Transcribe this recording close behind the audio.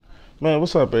Man,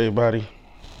 what's up, everybody?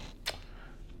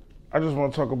 I just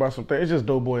want to talk about some things. It's just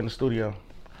Doughboy in the studio.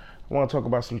 I want to talk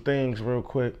about some things real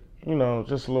quick.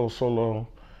 Just a little solo.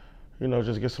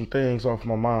 Just get some things off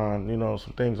my mind.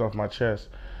 Some things off my chest.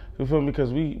 You feel me?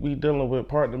 Because we dealing with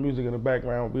part of the music in the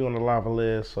background. We on the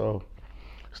lavalier, so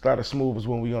it's not as smooth as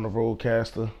when we on the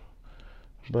roadcaster.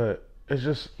 But it's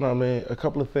just, a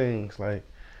couple of things. Like,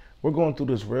 we're going through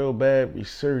this real bad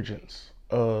resurgence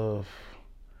of,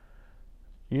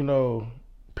 you know,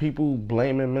 people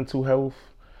blaming mental health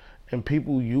and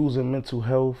people using mental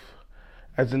health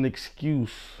as an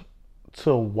excuse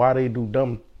to why they do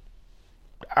dumb.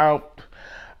 I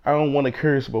I don't want to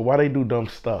curse, but why they do dumb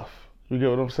stuff? You get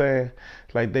what I'm saying?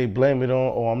 Like they blame it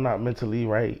on, oh, I'm not mentally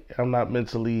right. I'm not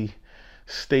mentally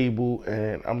stable,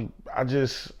 and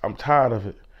I'm tired of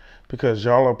it because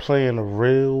y'all are playing a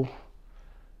real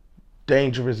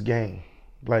dangerous game.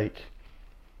 Like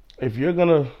if you're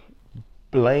gonna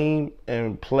blame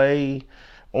and play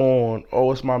on,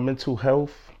 oh, it's my mental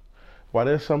health, while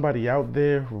there's somebody out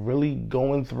there really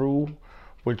going through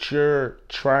what you're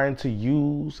trying to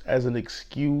use as an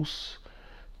excuse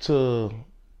to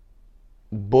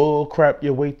bull crap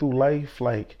your way through life,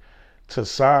 like to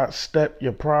sidestep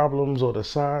your problems or to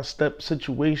sidestep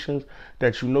situations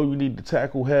that you know you need to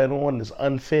tackle head on, is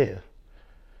unfair.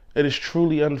 It is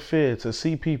truly unfair to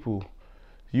see people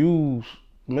use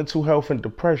mental health and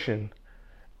depression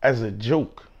as a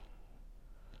joke.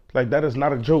 Like that is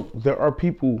not a joke. There are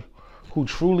people who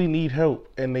truly need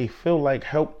help and they feel like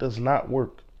help does not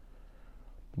work.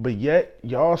 But yet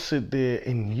y'all sit there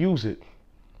and use it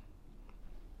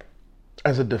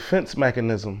as a defense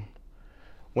mechanism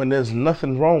when there's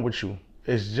nothing wrong with you.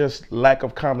 It's just lack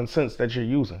of common sense that you're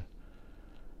using.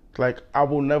 Like I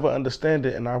will never understand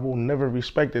it and I will never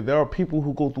respect it. There are people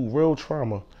who go through real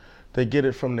trauma. They get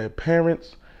it from their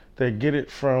parents. They get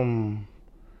it from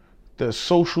their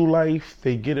social life.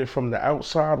 They get it from the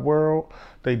outside world.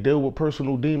 They deal with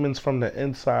personal demons from the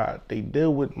inside. They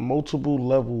deal with multiple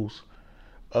levels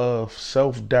of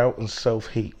self-doubt and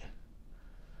self-hate.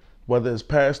 Whether it's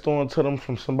passed on to them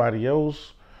from somebody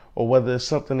else or whether it's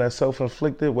something that's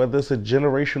self-inflicted, whether it's a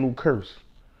generational curse.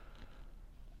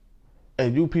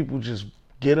 And you people just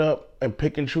get up and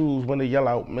pick and choose when they yell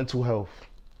out mental health.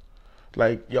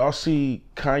 Like y'all see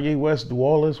Kanye West do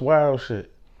all this wild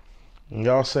shit. And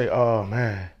y'all say, oh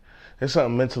man, there's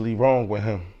something mentally wrong with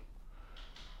him.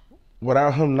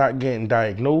 Without him not getting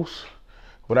diagnosed,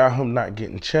 without him not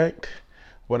getting checked,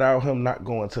 without him not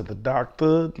going to the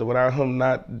doctor, without him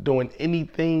not doing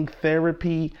anything,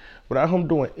 therapy, without him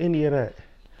doing any of that,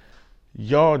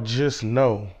 y'all just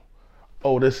know,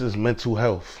 oh, this is mental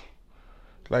health.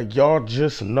 Like y'all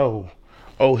just know,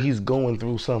 oh, he's going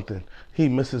through something. He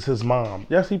misses his mom.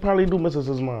 Yes, he probably do misses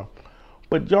his mom.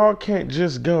 But y'all can't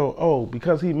just go, oh,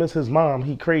 because he misses his mom,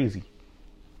 he crazy.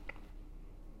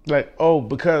 Like, oh,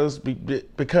 because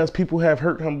people have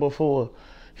hurt him before,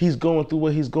 he's going through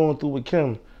what he's going through with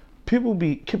Kim. People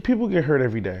get hurt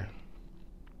every day.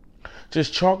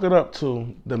 Just chalk it up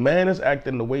to the man is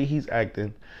acting the way he's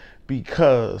acting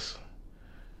because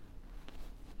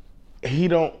he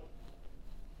don't.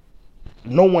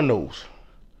 No one knows.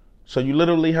 So you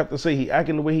literally have to say he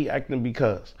acting the way he acting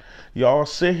because y'all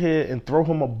sit here and throw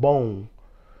him a bone,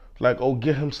 like, oh,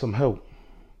 get him some help.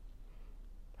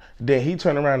 Then he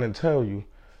turn around and tell you,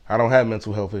 I don't have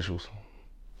mental health issues.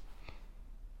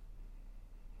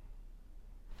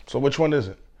 So which one is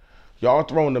it? Y'all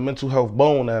throwing the mental health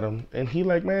bone at him, and he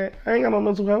like, man, I ain't got no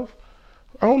mental health.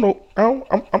 I don't know.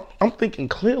 I'm thinking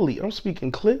clearly. I'm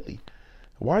speaking clearly.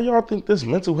 Why y'all think this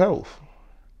mental health?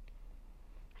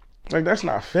 Like that's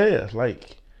not fair.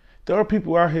 Like there are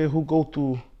people out here who go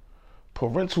through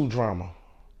parental drama.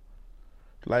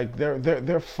 Like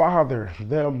their father,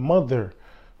 their mother,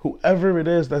 whoever it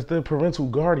is that's their parental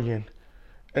guardian,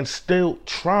 instilled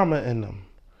trauma in them.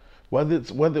 Whether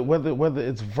it's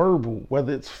verbal,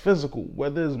 whether it's physical,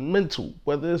 whether it's mental,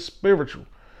 whether it's spiritual.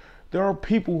 There are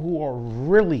people who are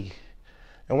really,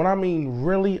 and when I mean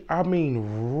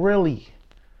really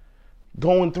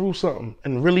going through something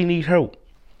and really need help.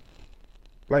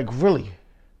 Like really.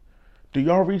 Do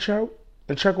y'all reach out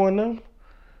and check on them?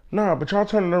 Nah, but y'all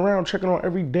turning around checking on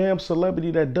every damn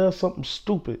celebrity that does something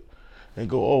stupid and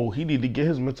go, oh, he need to get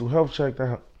his mental health checked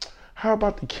out. How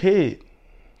about the kid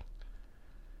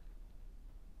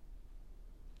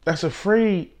that's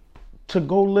afraid to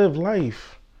go live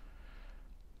life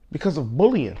because of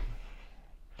bullying?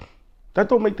 That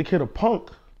don't make the kid a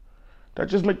punk. That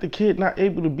just make the kid not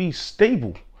able to be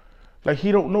stable. Like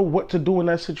he don't know what to do in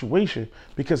that situation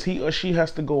because he or she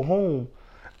has to go home,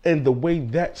 and the way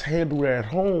that's handled at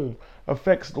home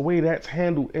affects the way that's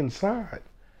handled inside.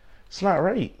 It's not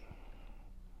right.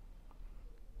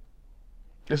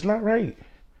 It's not right.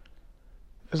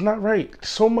 It's not right.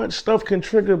 So much stuff can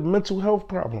trigger mental health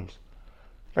problems.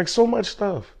 Like so much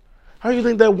stuff. How do you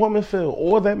think that woman feel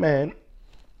or that man?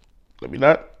 Let me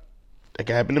not. That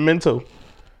can happen to men too.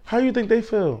 How do you think they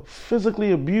feel?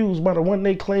 Physically abused by the one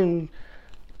they claim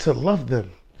to love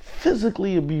them.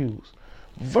 Physically abused.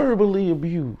 Verbally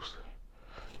abused.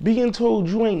 Being told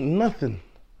you ain't nothing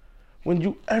when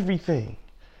you everything.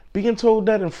 Being told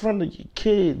that in front of your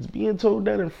kids. Being told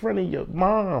that in front of your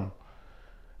mom.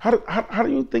 How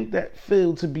do you think that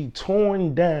feels to be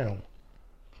torn down?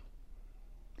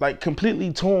 Like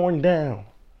completely torn down.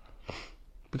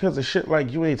 Because of shit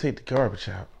like you ain't take the garbage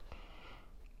out.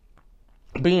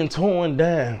 Being torn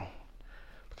down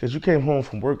because you came home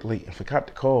from work late and forgot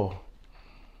to call.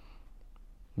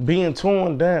 Being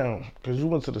torn down because you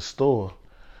went to the store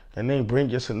and then bring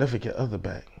your significant other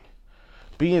back.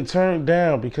 Being turned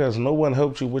down because no one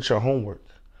helped you with your homework.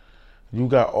 You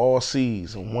got all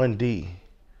C's and 1 D.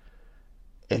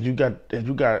 And you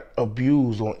got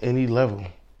abused on any level.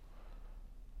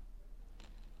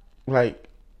 Like,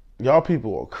 y'all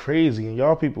people are crazy and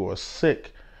y'all people are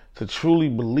sick to truly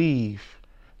believe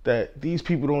that these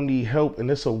people don't need help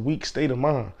and it's a weak state of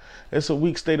mind. It's a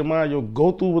weak state of mind. You'll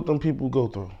go through what them people go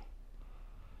through.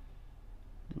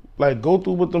 Like, go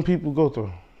through what them people go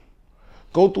through.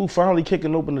 Go through finally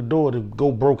kicking open the door to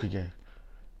go broke again.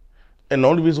 And the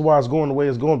only reason why it's going the way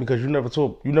it's going because you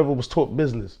never was taught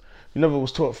business. You never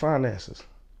was taught finances.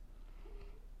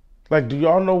 Like, do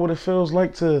y'all know what it feels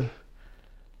like to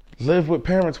live with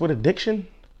parents with addiction?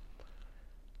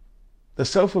 The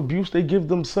self-abuse they give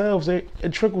themselves, it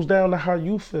trickles down to how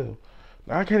you feel.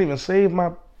 Now, I can't even save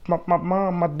my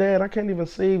mom, my dad. I can't even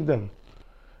save them.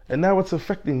 And now it's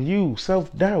affecting you,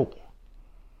 self-doubt.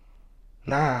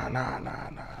 Nah.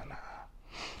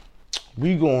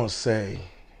 We gonna say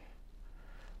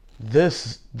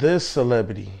this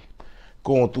celebrity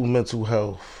going through mental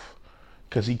health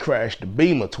because he crashed the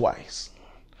Beamer twice.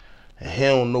 And he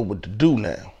don't know what to do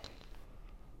now.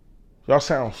 Y'all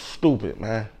sound stupid,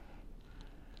 man.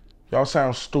 Y'all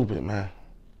sound stupid, man.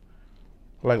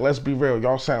 Like, let's be real.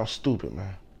 Y'all sound stupid,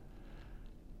 man.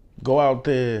 Go out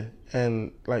there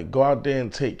and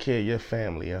take care of your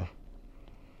family, yo.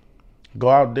 Go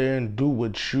out there and do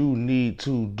what you need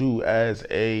to do as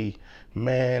a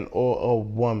man or a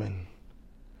woman.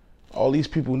 All these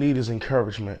people need is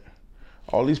encouragement.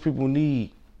 All these people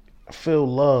need feel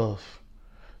love.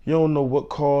 You don't know what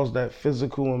caused that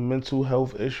physical and mental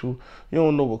health issue. You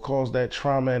don't know what caused that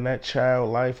trauma in that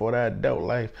child life or that adult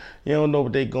life. You don't know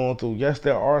what they going through. Yes,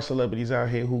 there are celebrities out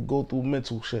here who go through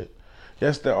mental shit.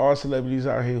 Yes, there are celebrities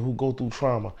out here who go through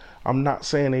trauma. I'm not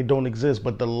saying they don't exist,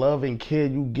 but the love and care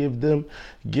you give them,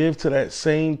 give to that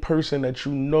same person that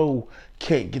you know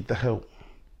can't get the help.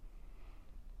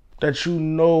 That you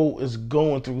know is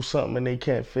going through something and they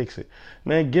can't fix it.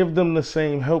 Man, give them the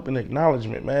same help and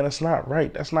acknowledgement, man. That's not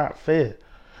right. That's not fair.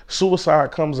 Suicide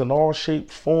comes in all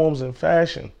shapes, forms, and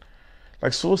fashion.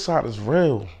 Like, suicide is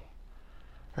real.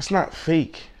 That's not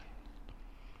fake.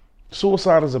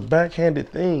 Suicide is a backhanded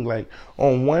thing. Like,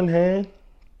 on one hand,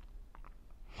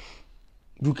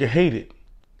 you can hate it.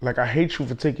 Like, I hate you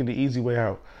for taking the easy way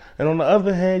out. And on the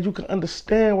other hand, you can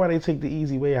understand why they take the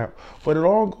easy way out. But it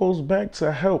all goes back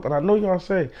to help. And I know y'all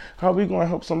say, how are we going to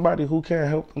help somebody who can't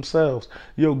help themselves?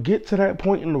 Yo, get to that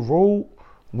point in the road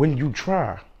when you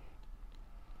try.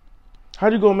 How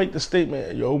you going to make the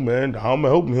statement, yo, man, how am I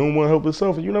helping him? He don't want to help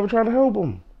himself, and you never try to help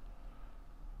him?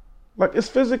 Like, it's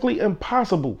physically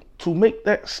impossible to make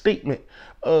that statement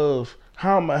of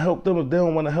how am I help them if they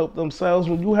don't want to help themselves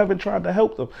when you haven't tried to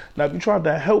help them. Now, if you tried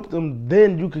to help them,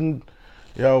 then you can,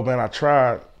 yo, man, I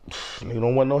tried. They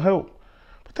don't want no help.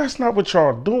 But that's not what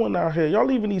y'all doing out here. Y'all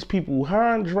leaving these people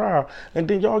high and dry, and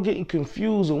then y'all getting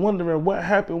confused and wondering what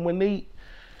happened when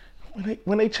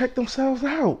they check themselves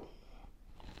out.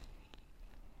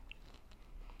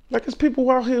 Like, it's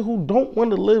people out here who don't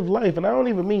want to live life, and I don't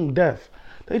even mean death.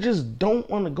 They just don't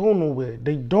want to go nowhere.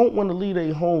 They don't want to leave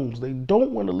their homes. They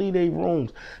don't want to leave their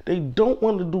rooms. They don't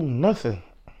want to do nothing.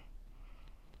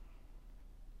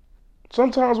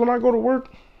 Sometimes when I go to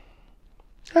work,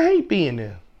 I hate being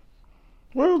there.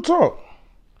 Real talk.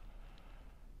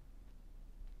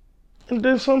 And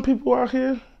there's some people out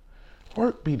here,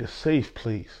 work be the safe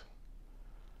place.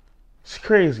 It's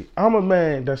crazy. I'm a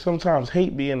man that sometimes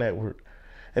hate being at work.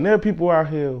 And there are people out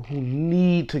here who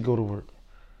need to go to work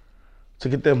to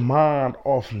get their mind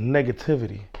off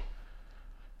negativity.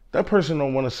 That person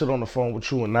don't want to sit on the phone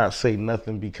with you and not say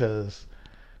nothing because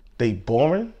they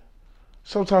boring.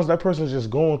 Sometimes that person's just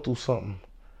going through something.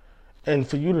 And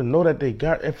for you to know that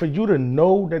and for you to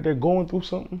know that they're going through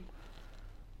something,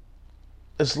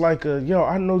 it's like yo,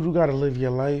 I know you gotta live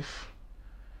your life.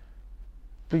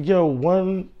 But yo,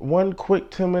 one quick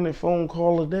 10-minute phone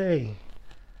call a day.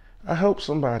 I help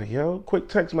somebody, yo. Quick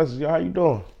text message, yo, how you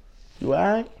doing? You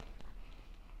alright?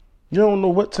 You don't know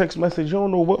what text message, you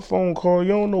don't know what phone call, you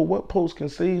don't know what post can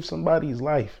save somebody's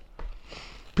life.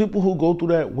 People who go through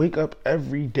that wake up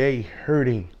every day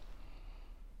hurting.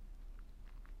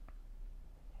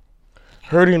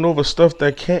 Hurting over stuff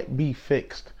that can't be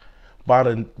fixed by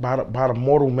the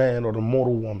mortal man or the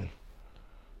mortal woman.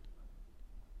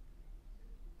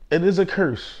 It is a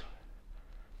curse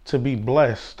to be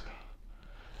blessed.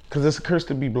 Because it's a curse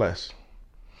to be blessed.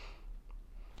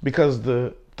 Because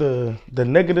the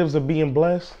negatives of being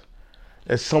blessed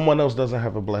is someone else doesn't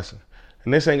have a blessing.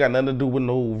 And this ain't got nothing to do with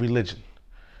no religion.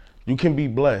 You can be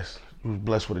blessed. You're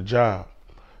blessed with a job,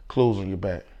 clothes on your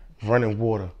back, running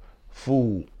water,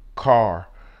 food, car,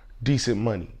 decent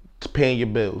money, paying your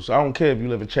bills. I don't care if you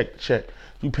live in check to check,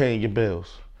 you paying your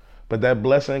bills. But that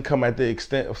blessing come at the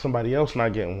extent of somebody else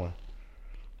not getting one.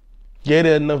 Yeah,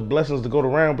 there are enough blessings to go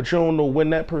around, but you don't know when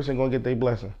that person gonna get their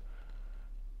blessing.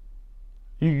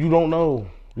 You don't know.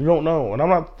 You don't know. And I'm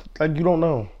not like you don't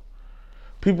know.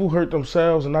 People hurt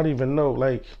themselves and not even know.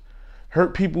 Like,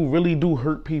 hurt people really do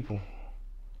hurt people.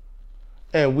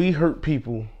 And we hurt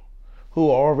people who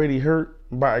are already hurt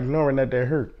by ignoring that they're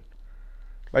hurt.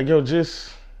 Like, yo,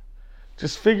 just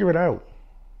figure it out.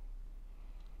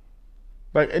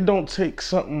 Like, it don't take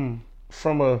something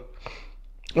from a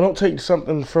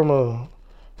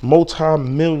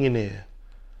multi-millionaire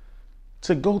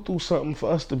to go through something for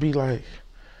us to be like,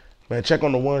 man, check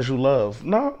on the ones you love.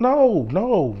 No.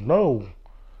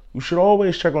 You should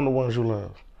always check on the ones you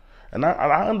love. And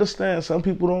I understand some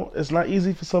people don't, it's not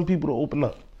easy for some people to open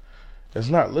up. It's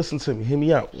not, listen to me, hear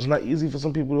me out. It's not easy for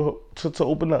some people to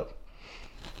open up.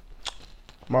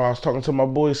 I was talking to my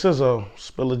boy Sizzo,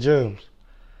 Spiller Gems.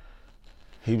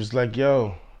 He was like,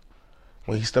 yo,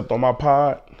 when he stepped on my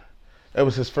pod, it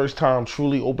was his first time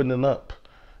truly opening up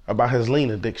about his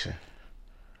lean addiction.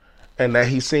 And that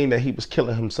he seen that he was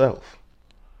killing himself.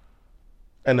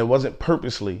 And it wasn't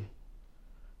purposely.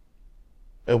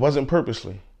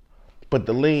 But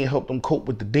the lean helped him cope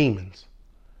with the demons.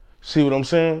 See what I'm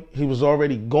saying? He was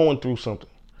already going through something.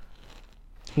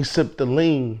 He sipped the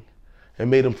lean and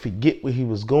made him forget what he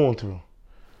was going through.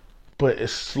 But it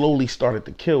slowly started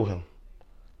to kill him.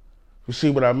 You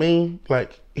see what I mean?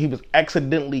 Like, he was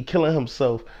accidentally killing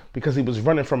himself because he was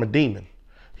running from a demon.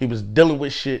 He was dealing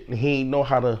with shit and he didn't know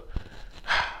how to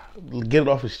get it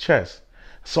off his chest.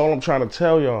 That's all I'm trying to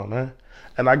tell y'all, man.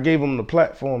 And I gave him the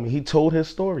platform and he told his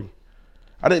story.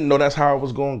 I didn't know that's how it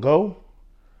was going to go.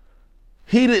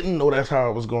 He didn't know that's how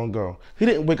it was going to go. He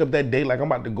didn't wake up that day like, I'm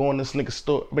about to go in this nigga's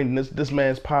store, this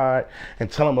man's pod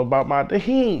and tell him about my day.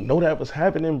 He didn't know that was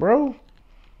happening, bro.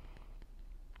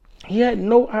 He had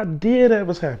no idea that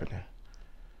was happening.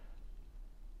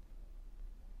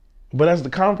 But as the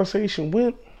conversation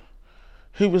went,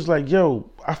 he was like, yo,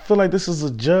 I feel like this is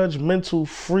a judgmental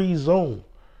free zone.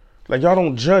 Like, y'all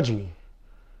don't judge me.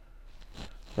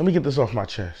 Let me get this off my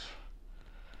chest.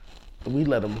 We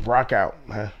let him rock out,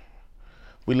 man.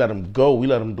 We let him go. We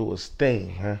let him do his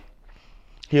thing, man.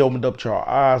 He opened up your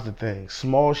eyes to things.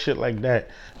 Small shit like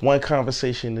that. One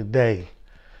conversation a day.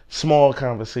 Small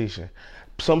conversation.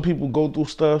 Some people go through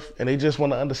stuff and they just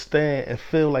want to understand and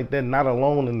feel like they're not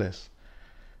alone in this.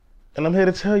 And I'm here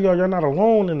to tell y'all, you're not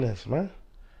alone in this, man.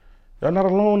 You're not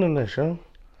alone in this, yo.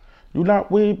 You're not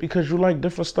weird because you like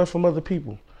different stuff from other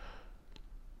people.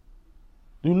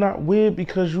 You're not weird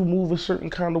because you move a certain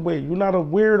kind of way. You're not a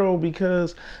weirdo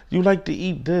because you like to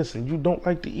eat this and you don't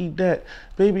like to eat that.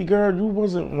 Baby girl, you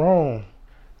wasn't wrong.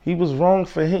 He was wrong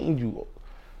for hitting you.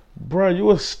 Bruh,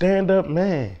 you a stand-up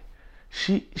man.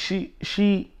 She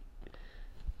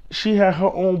had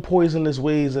her own poisonous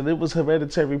ways and it was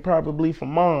hereditary probably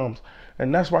from moms.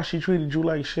 And that's why she treated you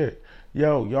like shit.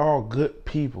 Yo, y'all good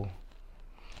people.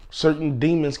 Certain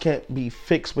demons can't be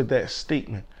fixed with that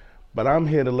statement. But I'm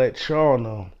here to let y'all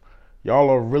know, y'all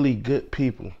are really good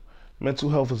people. Mental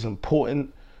health is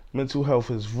important. Mental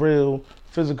health is real.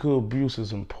 Physical abuse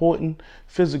is important.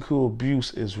 Physical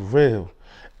abuse is real.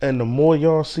 And the more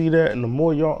y'all see that and the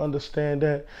more y'all understand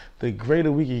that, the greater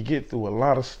we can get through a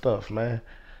lot of stuff, man.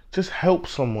 Just help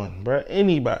someone, bro.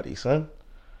 Anybody, son.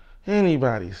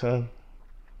 Anybody, son.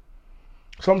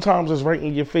 Sometimes it's right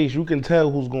in your face. You can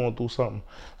tell who's going through something.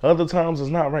 Other times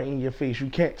it's not right in your face. You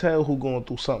can't tell who's going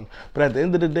through something. But at the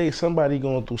end of the day, somebody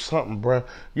going through something, bruh.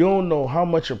 You don't know how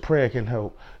much a prayer can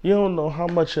help. You don't know how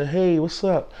much a, hey, what's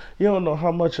up? You don't know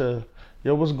how much a,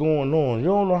 Yo, what's going on? You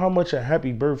don't know how much a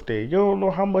happy birthday. You don't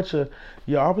know how much a,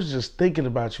 yo, I was just thinking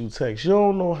about you text. You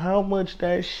don't know how much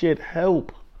that shit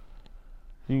help.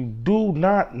 You do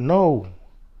not know.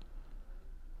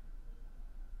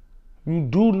 You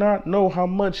do not know how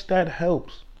much that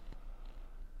helps.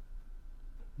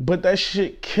 But that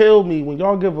shit kill me when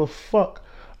y'all give a fuck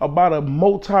about a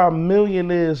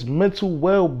multi-millionaire's mental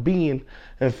well-being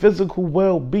and physical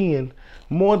well-being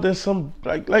more than some,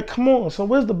 like come on, son,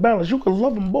 where's the balance? You can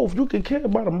love them both. You can care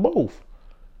about them both.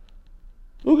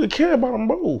 You can care about them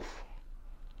both.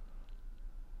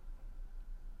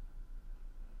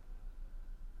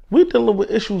 We dealing with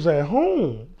issues at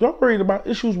home. Y'all worried about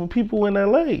issues with people in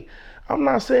LA. I'm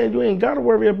not saying you ain't gotta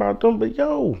worry about them, but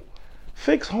yo,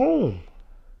 fix home.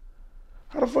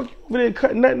 How the fuck you over there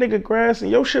cutting that nigga grass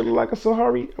and your shit look like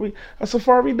a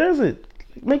safari desert?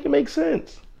 Make it make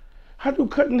sense. How you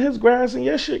cutting his grass and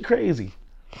your shit crazy?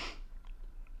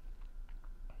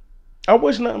 I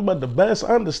wish nothing but the best.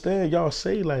 I understand y'all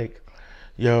say like,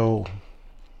 yo,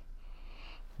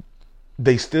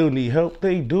 they still need help.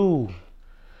 They do.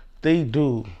 They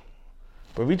do.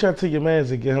 But reach out to your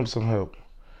mans and get him some help.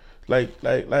 Like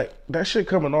that shit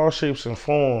come in all shapes and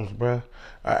forms, bruh.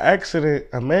 An accident,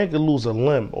 a man could lose a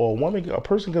limb, or a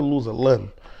person could lose a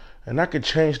limb, and that could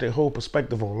change their whole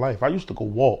perspective on life. I used to go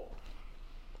walk.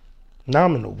 Now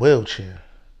I'm in a wheelchair.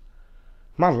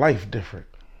 My life different.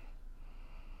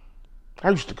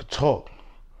 I used to could talk.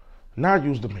 Now I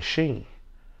use the machine.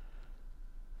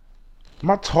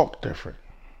 My talk different.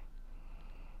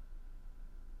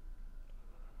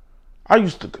 I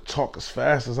used to could talk as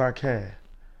fast as I can.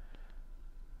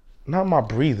 Now my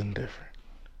breathing different.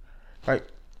 Like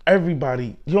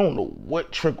everybody, you don't know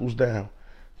what trickles down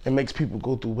and makes people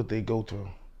go through what they go through.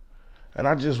 And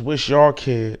I just wish y'all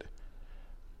cared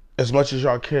as much as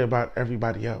y'all care about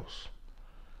everybody else.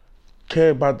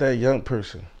 Care about that young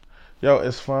person. Yo,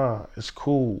 it's fine. It's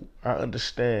cool. I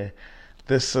understand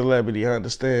this celebrity. I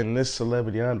understand this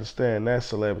celebrity. I understand that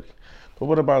celebrity. But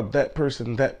what about that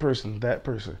person, that person, that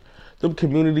person? Them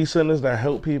community centers that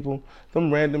help people,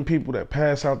 them random people that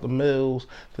pass out the meals,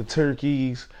 the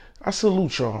turkeys. I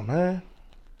salute y'all, man.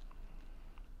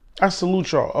 I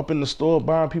salute y'all. Up in the store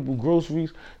buying people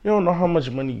groceries. You don't know how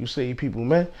much money you save people,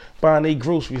 man. Buying their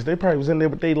groceries. They probably was in there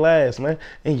with their last, man.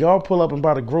 And y'all pull up and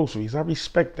buy the groceries. I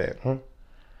respect that, huh?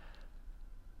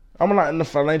 I'm not in the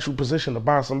financial position to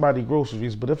buy somebody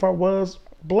groceries, but if I was,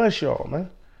 bless y'all, man.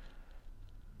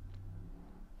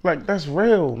 Like, that's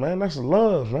real, man. That's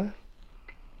love, man.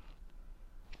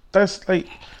 That's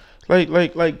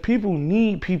like people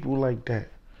need people like that.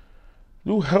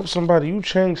 You help somebody, you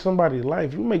change somebody's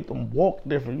life, you make them walk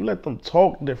different, you let them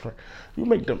talk different, you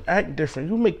make them act different,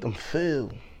 you make them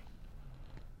feel.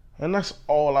 And that's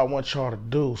all I want y'all to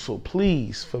do. So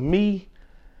please, for me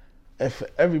and for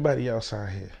everybody else out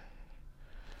here,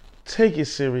 take it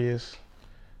serious,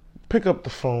 pick up the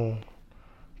phone,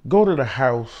 go to the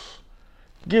house,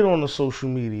 get on the social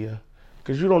media,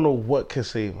 because you don't know what can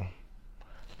save them.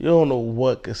 You don't know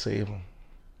what could save them.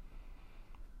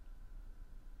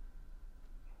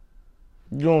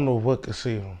 You don't know what could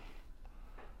save them.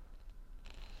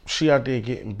 She out there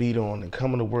getting beat on and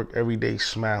coming to work every day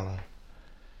smiling,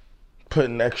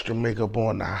 putting extra makeup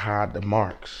on to hide the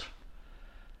marks.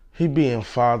 He being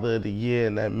father of the year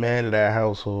and that man of that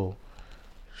household.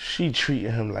 She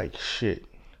treating him like shit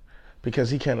because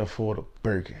he can't afford a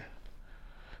Birkin.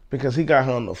 Because he got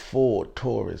her on the Ford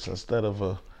Taurus instead of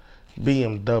a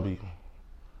BMW.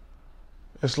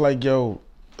 It's like, yo,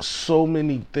 so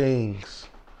many things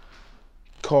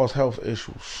cause health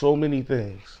issues. So many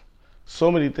things. So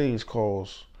many things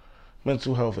cause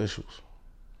mental health issues.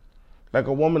 Like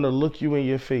a woman to look you in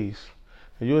your face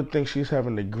and you would think she's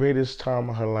having the greatest time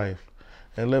of her life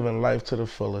and living life to the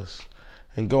fullest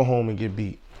and go home and get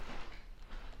beat.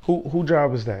 Who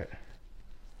job is that?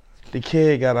 The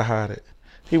kid gotta hide it.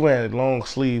 He wearing long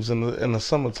sleeves in the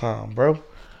summertime, bro.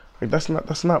 Like that's not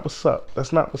what's up.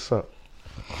 That's not what's up.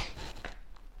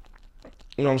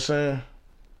 You know what I'm saying?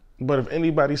 But if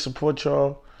anybody support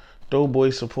y'all, Doughboy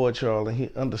support y'all and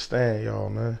he understand y'all,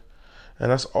 man.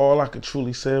 And that's all I could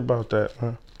truly say about that,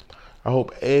 man. I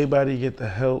hope everybody get the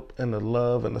help and the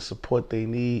love and the support they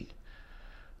need.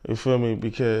 You feel me?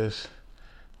 Because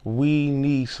we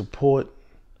need support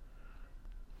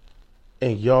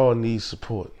and y'all need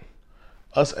support.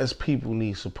 Us as people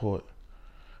need support.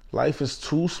 Life is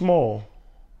too small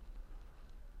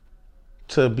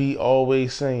to be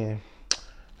always saying,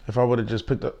 if I would have just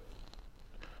picked up.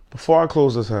 Before I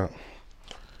close this out,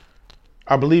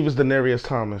 I believe it's Denarius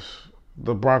Thomas,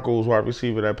 the Broncos wide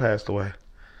receiver that passed away.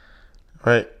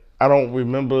 Right? I don't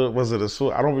remember,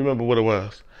 I don't remember what it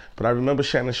was. But I remember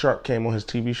Shannon Sharp came on his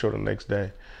TV show the next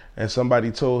day, and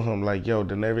somebody told him like, "Yo,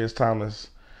 Denarius Thomas,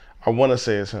 I want to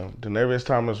say it's him. Denarius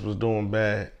Thomas was doing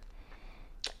bad,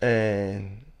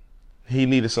 and he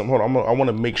needed something." Hold on, I want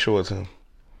to make sure it's him.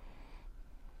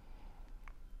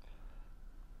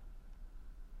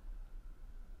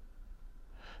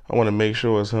 I want to make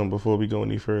sure it's him before we go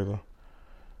any further.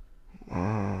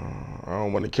 I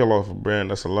don't want to kill off a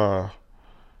brand. That's a lie.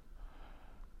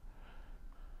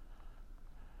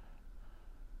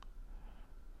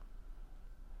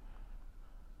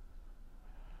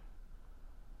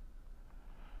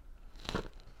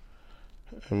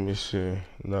 Let me see.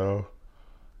 No.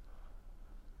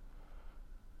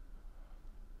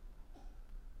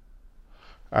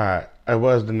 Alright. It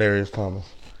was Denarius Thomas.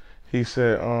 He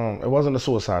said, it wasn't a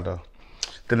suicide though.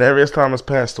 Denarius Thomas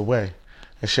passed away.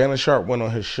 And Shannon Sharp went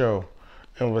on his show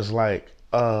and was like,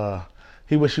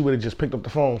 he wish he would have just picked up the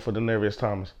phone for Denarius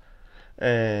Thomas.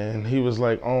 And he was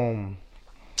like,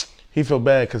 he felt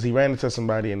bad because he ran into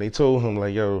somebody and they told him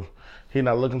like, yo, he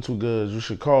not looking too good. You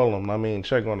should call him. I mean,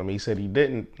 check on him. He said he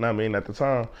didn't. I mean, at the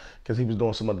time, because he was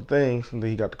doing some other things. And then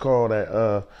he got the call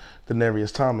that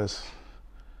Denarius Thomas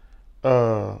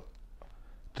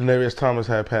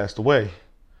had passed away.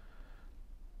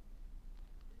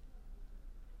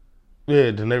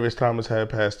 Yeah, Denarius Thomas had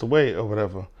passed away or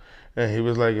whatever. And he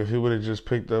was like, if he would have just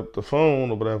picked up the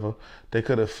phone or whatever, they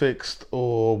could have fixed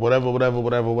or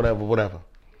whatever.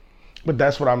 But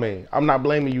that's what I mean. I'm not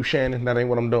blaming you, Shannon. That ain't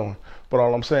what I'm doing. But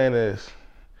all I'm saying is,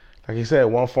 like he said,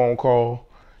 one phone call,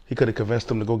 he could have convinced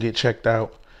him to go get checked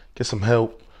out, get some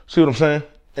help. See what I'm saying?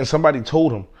 And somebody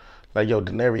told him, like, yo,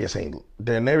 Denarius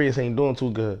ain't doing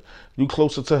too good. You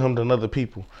closer to him than other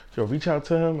people. Yo, reach out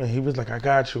to him. And he was like, I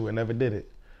got you, and never did it.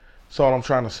 That's all I'm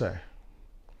trying to say.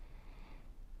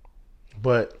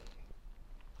 But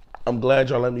I'm glad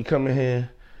y'all let me come in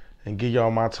here and give y'all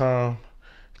my time.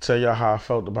 Tell y'all how I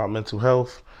felt about mental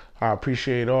health. I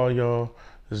appreciate all y'all.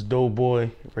 This dope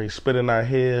boy, Ray Spitting out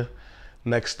here.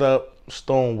 Next up,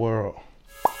 Stone World.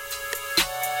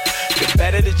 The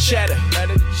better the cheddar,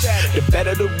 the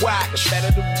better the watch.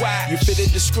 You fit the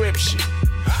description.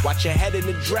 Watch your head in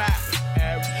the drop.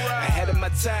 Ahead of my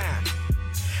time.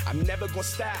 I'm never gonna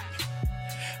stop.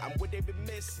 I'm what they've been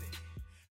missing.